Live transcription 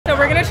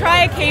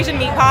try a Cajun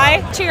meat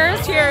pie.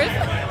 Cheers. Cheers.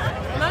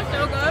 That's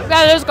so good.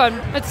 That is good.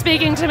 It's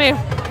speaking to me.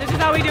 This is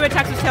how we do a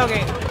Texas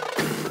tailgate.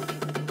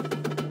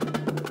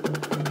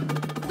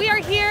 We are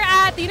here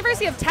at the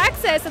University of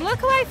Texas, and look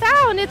who I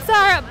found. It's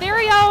our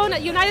very own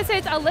United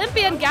States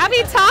Olympian,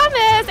 Gabby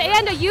Thomas,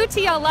 and a UT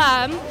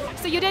alum.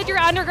 So you did your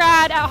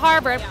undergrad at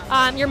Harvard,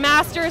 your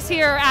master's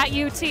here at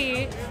UT.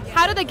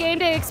 How do the game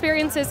day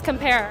experiences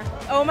compare?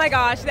 Oh my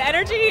gosh, the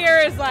energy here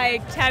is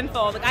like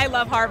tenfold. Like, I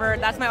love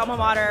Harvard, that's my alma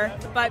mater,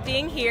 but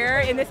being here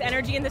in this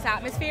energy, in this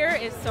atmosphere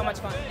is so much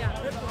fun. Yeah.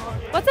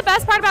 What's the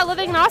best part about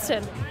living in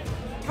Austin?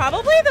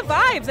 Probably the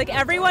vibes. Like,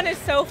 everyone is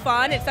so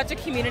fun. It's such a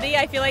community.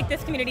 I feel like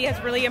this community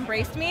has really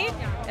embraced me,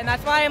 and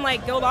that's why I'm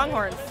like, go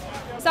Longhorns.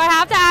 So I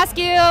have to ask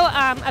you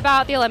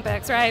about the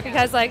Olympics, right?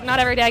 Because like not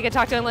every day I get to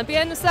talk to an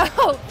Olympian. So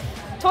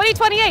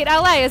 2028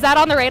 LA, is that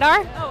on the radar?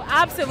 Oh,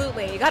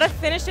 absolutely. You got to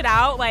finish it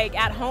out like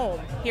at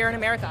home here in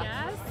America.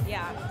 Yes.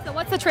 Yeah. So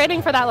what's the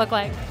training for that look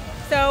like?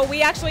 So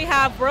we actually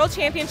have World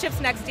Championships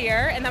next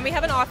year, and then we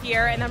have an off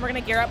year, and then we're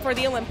going to gear up for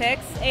the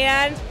Olympics.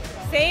 And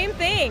same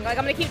thing. Like,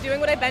 I'm going to keep doing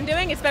what I've been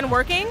doing. It's been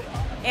working,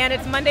 and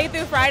it's Monday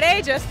through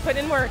Friday, just put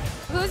in work.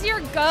 Who's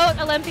your GOAT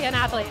Olympian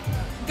athlete?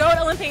 GOAT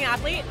Olympian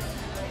athlete?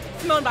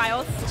 Simone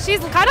Biles. She's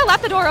kind of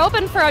left the door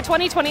open for a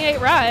 2028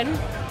 run.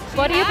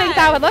 What do you think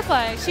that would look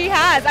like? She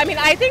has. I mean,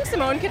 I think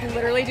Simone could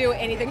literally do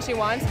anything she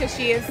wants because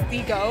she is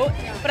the GOAT.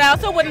 But I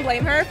also wouldn't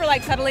blame her for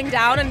like settling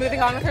down and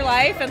moving on with her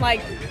life and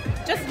like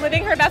just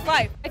living her best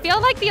life. I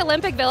feel like the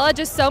Olympic Village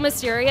is so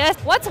mysterious.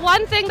 What's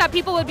one thing that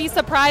people would be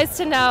surprised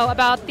to know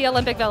about the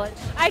Olympic Village?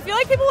 I feel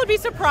like people would be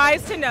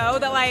surprised to know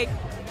that like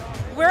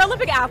we're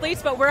Olympic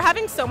athletes, but we're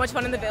having so much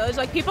fun in the village.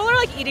 Like, people are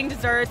like eating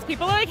desserts,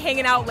 people are like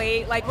hanging out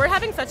late, like we're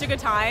having such a good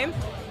time,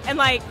 and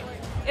like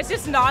it's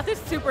just not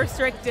this super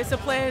strict,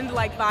 disciplined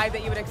like vibe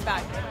that you would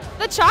expect.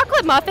 The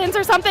chocolate muffins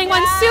or something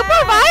went super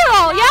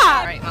viral. Yeah.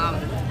 All right, Mom.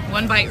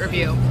 One bite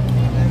review.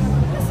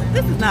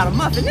 This is not a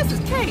muffin. This is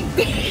cake.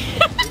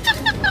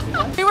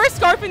 We were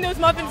scarfing those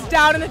muffins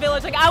down in the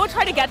village. Like, I would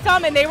try to get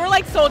some, and they were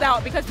like sold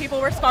out because people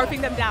were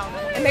scarfing them down,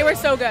 and they were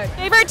so good.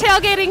 Favorite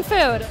tailgating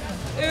food?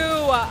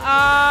 Ooh,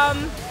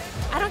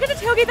 I don't get to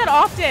tailgate that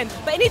often,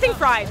 but anything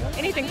fried.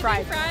 Anything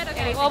fried.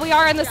 Okay. Well, we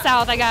are in the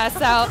South, I guess.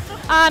 So,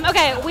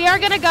 okay, we are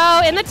gonna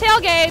go in the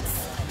tailgates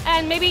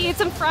and maybe eat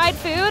some fried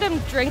food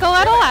and drink a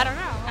little. I don't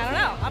know. I don't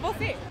know. I will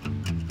see.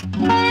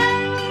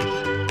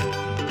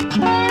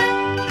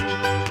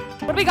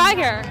 What do we got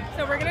here?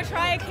 So we're gonna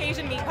try a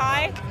Cajun meat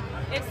pie.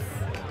 It's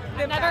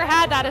Never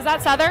had that. Is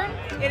that Southern?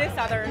 It is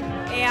Southern,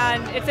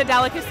 and it's a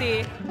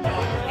delicacy,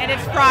 and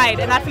it's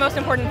fried, and that's the most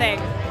important thing.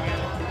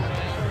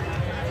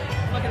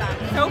 Look at that,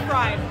 so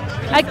fried.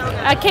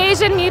 A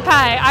Cajun meat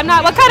pie. I'm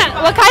not. What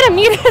kind of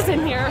meat is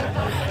in here?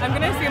 I'm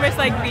gonna assume it's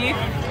like beef.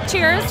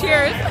 Cheers.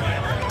 Cheers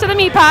to the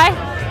meat pie.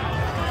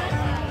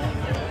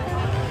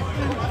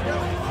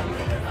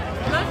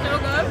 That's so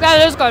good.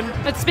 That is good.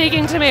 It's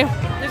speaking to me.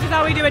 This is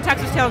how we do a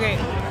Texas tailgate.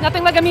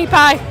 Nothing like a meat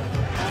pie.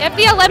 If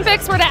the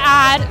Olympics were to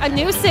add a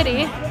new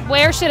city,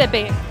 where should it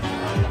be?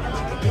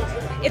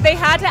 If they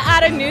had to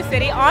add a new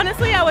city,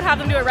 honestly, I would have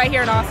them do it right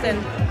here in Austin.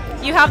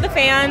 You have the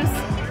fans,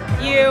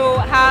 you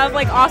have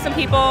like awesome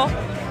people,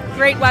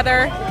 great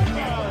weather.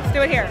 Let's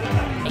do it here.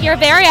 You're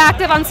very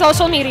active on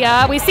social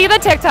media. We see the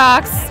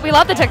TikToks. We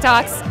love the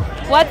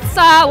TikToks. What's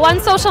one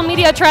social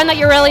media trend that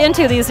you're really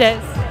into these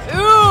days?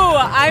 Ooh,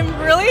 I'm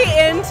really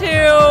into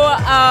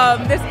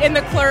this in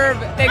the club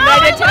thing that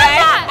I did today.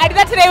 I did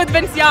that today with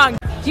Vince Young.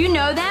 Do you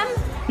know them?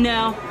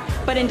 No.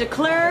 But in the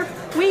club,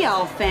 we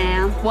all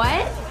fam.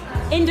 What?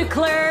 In the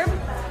club,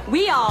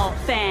 we all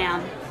fam.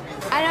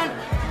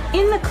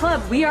 In the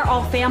club, we are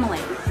all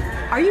family.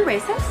 Are you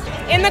racist?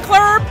 In the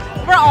club,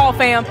 we're all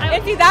fam.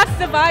 And see, that's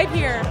the vibe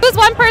here. Who's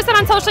one person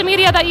on social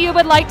media that you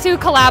would like to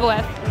collab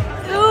with?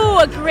 Ooh,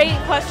 a great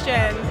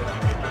question.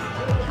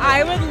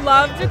 I would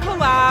love to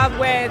collab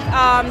with,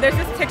 there's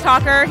this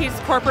TikToker, he's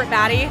Corporate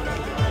Baddie.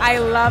 I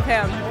love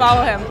him,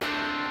 follow him.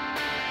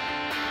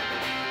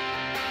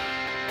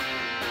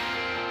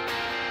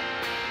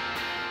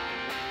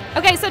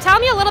 Okay, so tell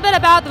me a little bit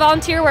about the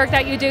volunteer work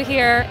that you do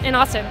here in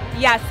Austin.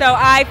 Yeah, so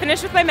I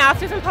finished with my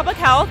master's in public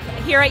health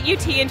here at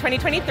UT in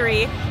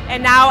 2023,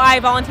 and now I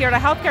volunteer at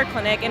a healthcare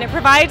clinic, and it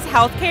provides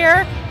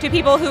healthcare to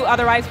people who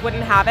otherwise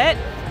wouldn't have it.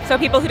 So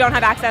people who don't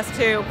have access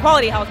to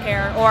quality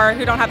healthcare or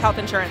who don't have health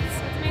insurance.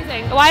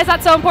 Amazing. Why is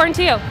that so important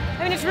to you?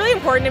 I mean, it's really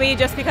important to me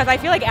just because I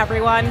feel like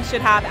everyone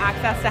should have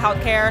access to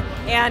healthcare,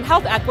 and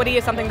health equity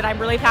is something that I'm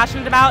really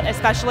passionate about,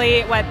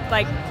 especially with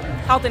like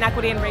health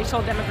inequity and racial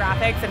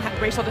demographics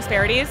and racial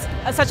disparities.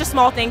 Such a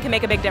small thing can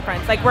make a big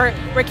difference. Like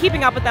we're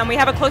keeping up with them, we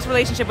have a close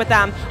relationship with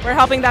them, we're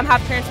helping them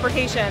have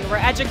transportation, we're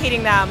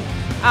educating them,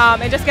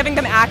 and just giving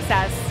them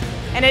access.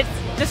 And it's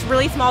just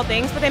really small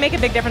things, but they make a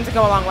big difference and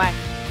go a long way.